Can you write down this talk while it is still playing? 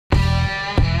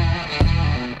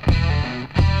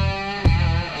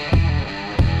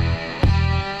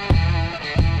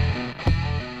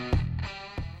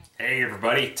Hey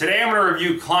everybody, today I'm going to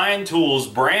review Klein Tools'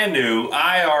 brand new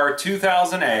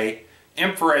IR2000A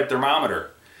infrared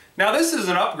thermometer. Now this is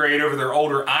an upgrade over their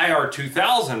older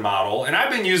IR2000 model, and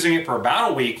I've been using it for about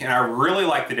a week and I really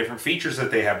like the different features that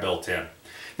they have built in.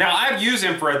 Now I've used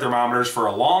infrared thermometers for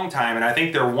a long time and I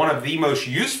think they're one of the most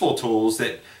useful tools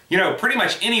that pretty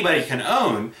much anybody can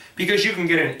own, because you can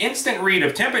get an instant read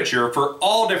of temperature for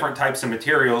all different types of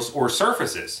materials or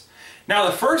surfaces. Now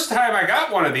the first time I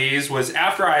got one of these was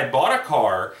after I had bought a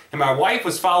car and my wife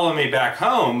was following me back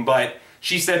home, but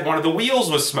she said one of the wheels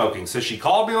was smoking. So she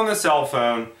called me on the cell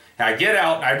phone and I get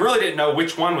out and I really didn't know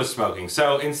which one was smoking.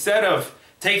 So instead of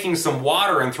taking some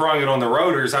water and throwing it on the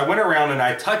rotors, I went around and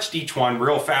I touched each one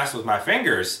real fast with my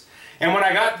fingers. And when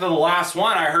I got to the last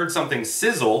one, I heard something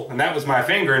sizzle, and that was my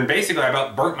finger, and basically I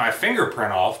about burnt my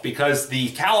fingerprint off because the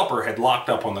caliper had locked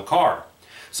up on the car.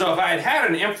 So if I had had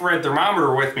an infrared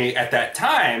thermometer with me at that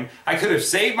time, I could have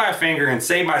saved my finger and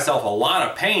saved myself a lot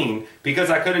of pain, because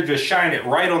I could have just shined it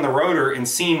right on the rotor and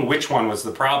seen which one was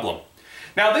the problem.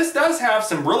 Now this does have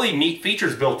some really neat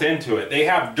features built into it. They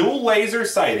have dual laser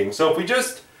sighting, so if we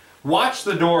just watch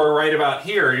the door right about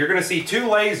here, you're going to see two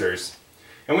lasers.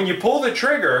 And when you pull the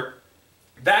trigger,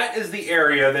 that is the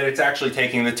area that it's actually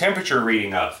taking the temperature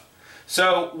reading of.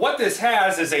 So what this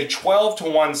has is a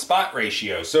 12-to-1 spot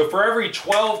ratio. So for every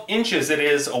 12 inches it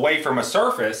is away from a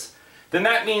surface, then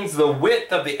that means the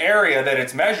width of the area that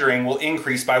it's measuring will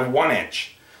increase by 1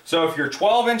 inch. So if you're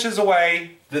 12 inches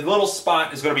away, the little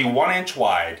spot is going to be 1 inch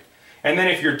wide. And then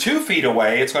if you're 2 feet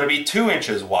away, it's going to be 2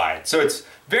 inches wide. So it's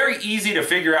very easy to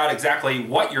figure out exactly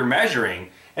what you're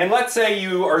measuring. And let's say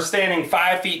you are standing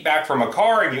 5 feet back from a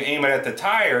car and you aim it at the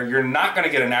tire, you're not going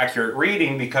to get an accurate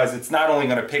reading, because it's not only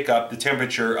going to pick up the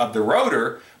temperature of the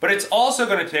rotor, but it's also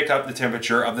going to pick up the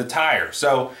temperature of the tire.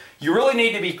 So you really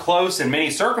need to be close in many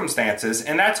circumstances,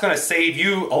 and that's going to save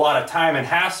you a lot of time and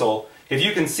hassle if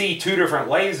you can see two different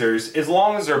lasers. As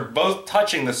long as they're both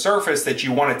touching the surface that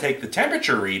you want to take the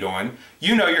temperature read on,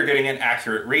 you know you're getting an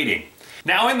accurate reading.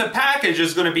 Now in the package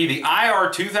is going to be the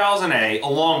IR2000A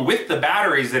along with the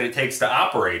batteries that it takes to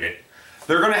operate it.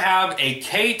 They're going to have a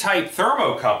K-type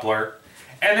thermocoupler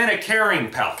and then a carrying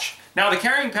pouch. Now the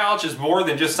carrying pouch is more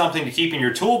than just something to keep in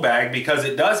your tool bag, because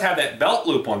it does have that belt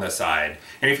loop on the side.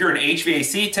 And if you're an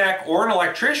HVAC tech or an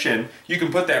electrician, you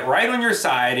can put that right on your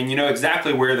side and you know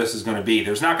exactly where this is going to be.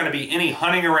 There's not going to be any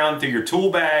hunting around through your tool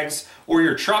bags or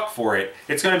your truck for it.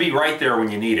 It's going to be right there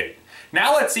when you need it.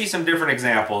 Now let's see some different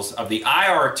examples of the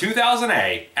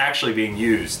IR2000A actually being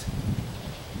used.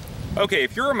 Okay,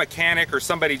 if you're a mechanic or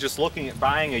somebody just looking at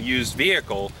buying a used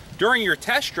vehicle, during your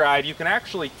test drive you can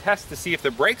actually test to see if the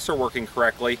brakes are working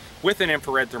correctly with an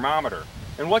infrared thermometer.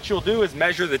 And what you'll do is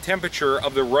measure the temperature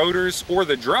of the rotors or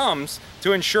the drums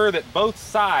to ensure that both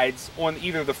sides on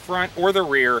either the front or the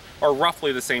rear are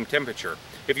roughly the same temperature.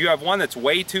 If you have one that's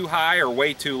way too high or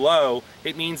way too low,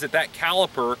 it means that that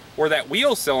caliper or that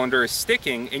wheel cylinder is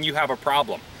sticking and you have a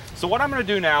problem. So what I'm going to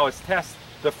do now is test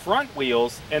the front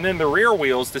wheels and then the rear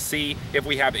wheels to see if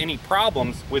we have any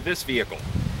problems with this vehicle.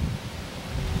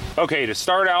 Okay, to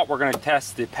start out, we're going to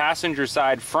test the passenger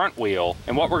side front wheel,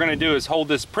 and what we're going to do is hold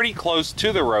this pretty close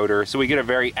to the rotor so we get a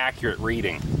very accurate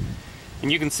reading.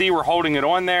 And you can see we're holding it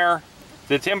on there.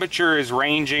 The temperature is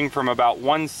ranging from about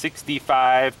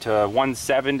 165 to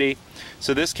 170.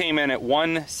 So this came in at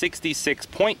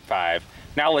 166.5.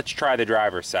 Now let's try the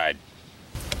driver's side.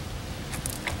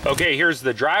 Okay, here's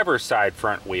the driver's side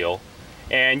front wheel.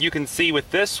 And you can see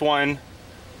with this one,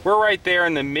 we're right there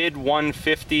in the mid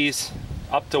 150s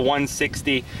up to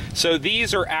 160. So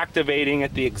these are activating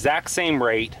at the exact same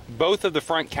rate. Both of the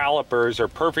front calipers are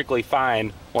perfectly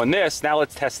fine on this. Now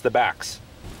let's test the backs.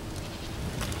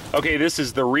 Okay, this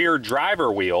is the rear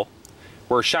driver wheel.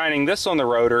 We're shining this on the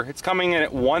rotor. It's coming in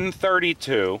at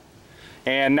 132.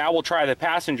 And now we'll try the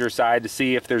passenger side to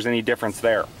see if there's any difference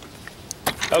there.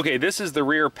 Okay, this is the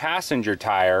rear passenger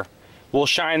tire. We'll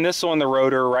shine this on the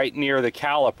rotor right near the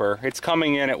caliper. It's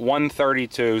coming in at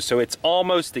 132, so it's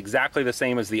almost exactly the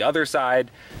same as the other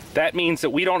side. That means that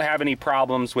we don't have any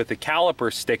problems with the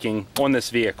caliper sticking on this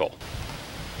vehicle.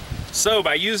 So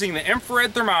by using the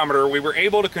infrared thermometer, we were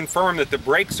able to confirm that the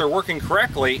brakes are working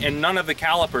correctly and none of the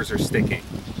calipers are sticking.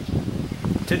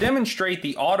 To demonstrate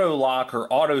the auto lock or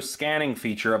auto scanning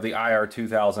feature of the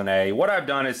IR2000A, what I've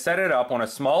done is set it up on a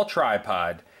small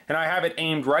tripod, and I have it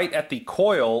aimed right at the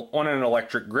coil on an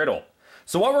electric griddle.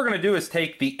 So what we're going to do is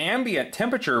take the ambient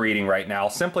temperature reading right now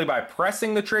simply by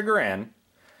pressing the trigger in,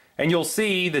 and you'll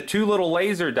see the two little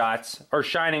laser dots are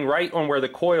shining right on where the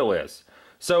coil is.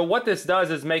 So what this does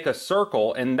is make a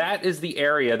circle, and that is the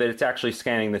area that it's actually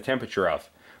scanning the temperature of.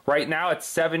 Right now it's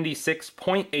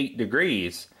 76.8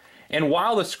 degrees. And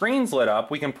while the screen's lit up,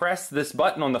 we can press this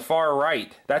button on the far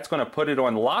right. That's going to put it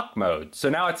on lock mode. So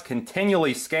now it's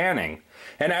continually scanning.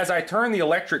 And as I turn the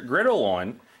electric griddle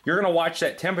on, you're going to watch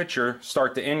that temperature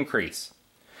start to increase.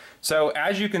 So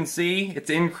as you can see, it's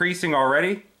increasing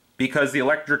already because the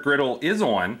electric griddle is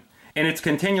on, and it's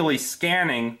continually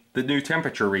scanning the new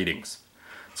temperature readings.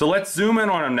 So let's zoom in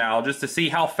on them now just to see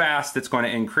how fast it's going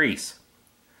to increase.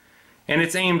 And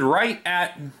it's aimed right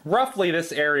at roughly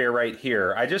this area right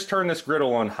here. I just turned this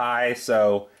griddle on high,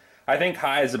 so I think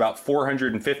high is about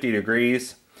 450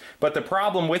 degrees. But the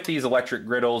problem with these electric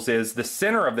griddles is the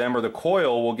center of them, or the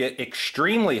coil, will get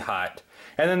extremely hot,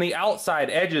 and then the outside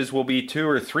edges will be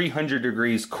 200 or 300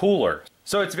 degrees cooler.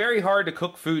 So it's very hard to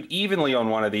cook food evenly on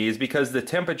one of these because the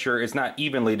temperature is not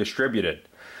evenly distributed.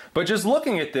 But just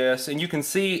looking at this, and you can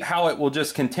see how it will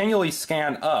just continually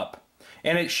scan up,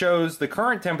 and it shows the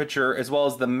current temperature as well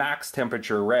as the max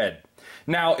temperature read.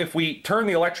 Now if we turn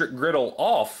the electric griddle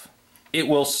off, it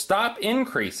will stop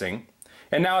increasing,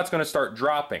 and now it's going to start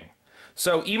dropping.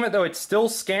 So even though it's still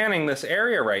scanning this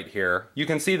area right here, you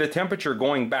can see the temperature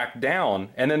going back down,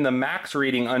 and then the max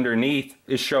reading underneath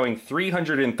is showing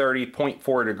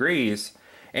 330.4 degrees,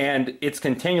 and it's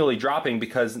continually dropping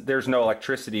because there's no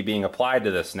electricity being applied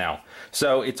to this now.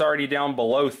 So it's already down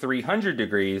below 300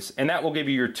 degrees, and that will give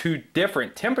you your two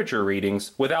different temperature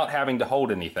readings without having to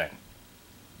hold anything.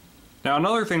 Now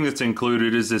another thing that's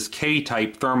included is this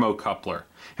K-type thermocoupler.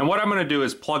 And what I'm going to do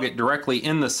is plug it directly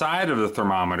in the side of the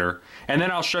thermometer, and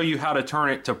then I'll show you how to turn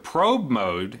it to probe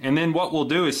mode, and then what we'll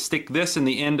do is stick this in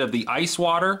the end of the ice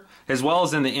water as well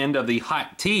as in the end of the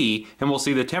hot tea, and we'll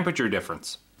see the temperature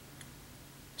difference.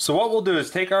 So what we'll do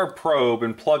is take our probe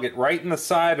and plug it right in the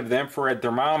side of the infrared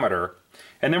thermometer,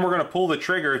 and then we're going to pull the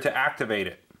trigger to activate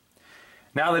it.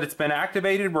 Now that it's been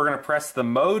activated, we're going to press the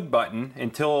mode button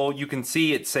until you can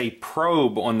see it say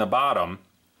probe on the bottom,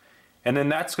 and then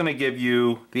that's going to give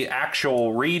you the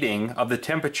actual reading of the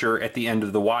temperature at the end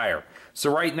of the wire.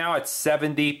 So right now it's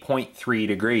 70.3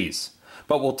 degrees.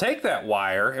 But we'll take that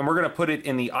wire and we're going to put it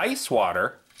in the ice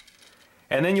water,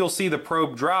 and then you'll see the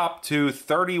probe drop to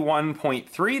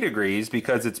 31.3 degrees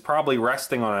because it's probably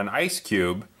resting on an ice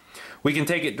cube. We can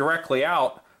take it directly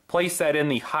out, place that in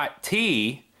the hot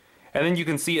tea, and then you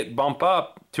can see it bump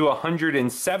up to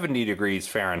 170 degrees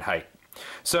Fahrenheit.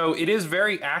 So it is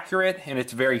very accurate and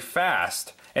it's very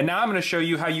fast. And now I'm going to show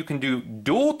you how you can do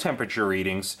dual temperature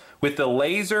readings with the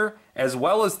laser as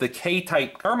well as the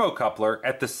K-type thermocoupler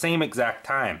at the same exact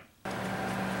time.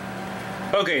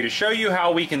 Okay, to show you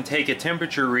how we can take a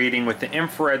temperature reading with the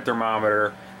infrared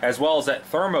thermometer as well as that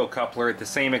thermocoupler at the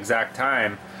same exact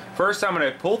time, first I'm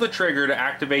going to pull the trigger to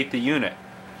activate the unit.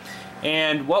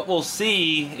 And what we'll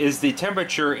see is the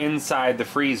temperature inside the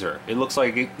freezer. It looks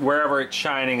like wherever it's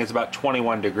shining is about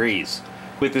 21 degrees.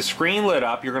 With the screen lit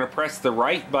up, you're going to press the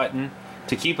right button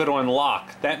to keep it on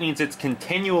lock. That means it's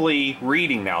continually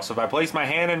reading now. So if I place my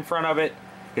hand in front of it,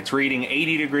 it's reading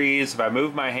 80 degrees. If I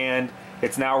move my hand,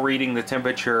 it's now reading the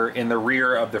temperature in the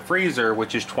rear of the freezer,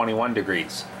 which is 21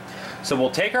 degrees. So we'll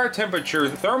take our temperature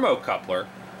thermocoupler,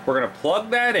 we're going to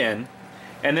plug that in,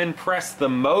 and then press the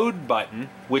mode button,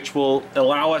 which will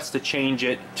allow us to change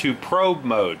it to probe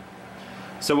mode.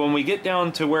 So when we get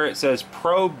down to where it says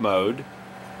probe mode,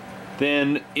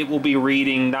 then it will be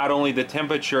reading not only the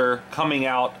temperature coming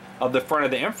out of the front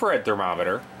of the infrared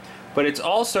thermometer, but it's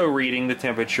also reading the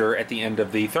temperature at the end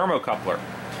of the thermocoupler.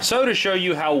 So to show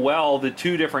you how well the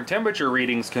two different temperature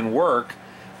readings can work,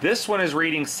 this one is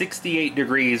reading 68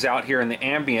 degrees out here in the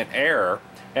ambient air,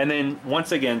 and then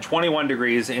once again 21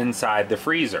 degrees inside the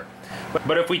freezer.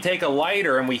 But if we take a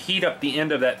lighter and we heat up the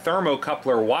end of that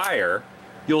thermocoupler wire,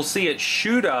 you'll see it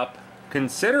shoot up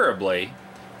considerably,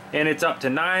 and it's up to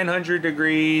 900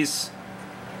 degrees,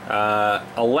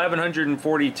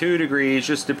 1142 degrees,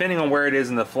 just depending on where it is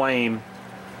in the flame,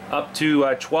 up to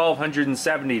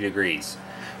 1270 degrees.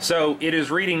 So it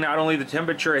is reading not only the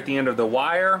temperature at the end of the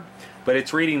wire, but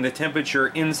it's reading the temperature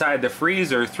inside the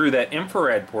freezer through that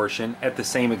infrared portion at the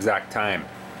same exact time.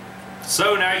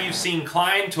 So now you've seen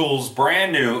Klein Tools'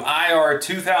 brand new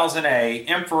IR2000A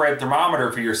infrared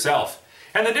thermometer for yourself.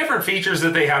 And the different features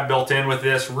that they have built in with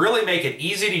this really make it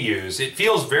easy to use. It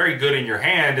feels very good in your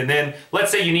hand, and then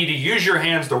let's say you need to use your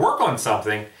hands to work on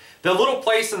something. The little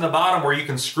place in the bottom where you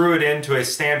can screw it into a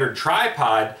standard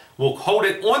tripod will hold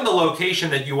it on the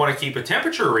location that you want to keep a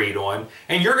temperature read on,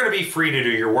 and you're going to be free to do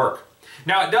your work.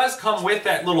 Now it does come with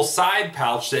that little side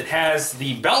pouch that has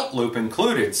the belt loop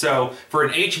included, so for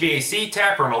an HVAC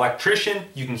tech or an electrician,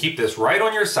 you can keep this right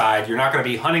on your side. You're not going to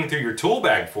be hunting through your tool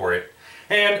bag for it.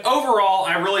 And overall,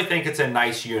 I really think it's a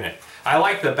nice unit. I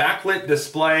like the backlit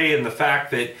display and the fact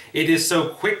that it is so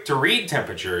quick to read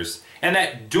temperatures, and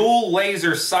that dual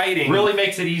laser sighting really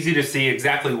makes it easy to see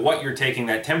exactly what you're taking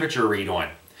that temperature read on.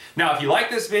 Now, if you like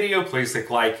this video, please click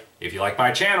like. If you like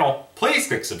my channel, please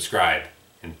click subscribe.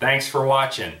 And thanks for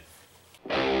watching.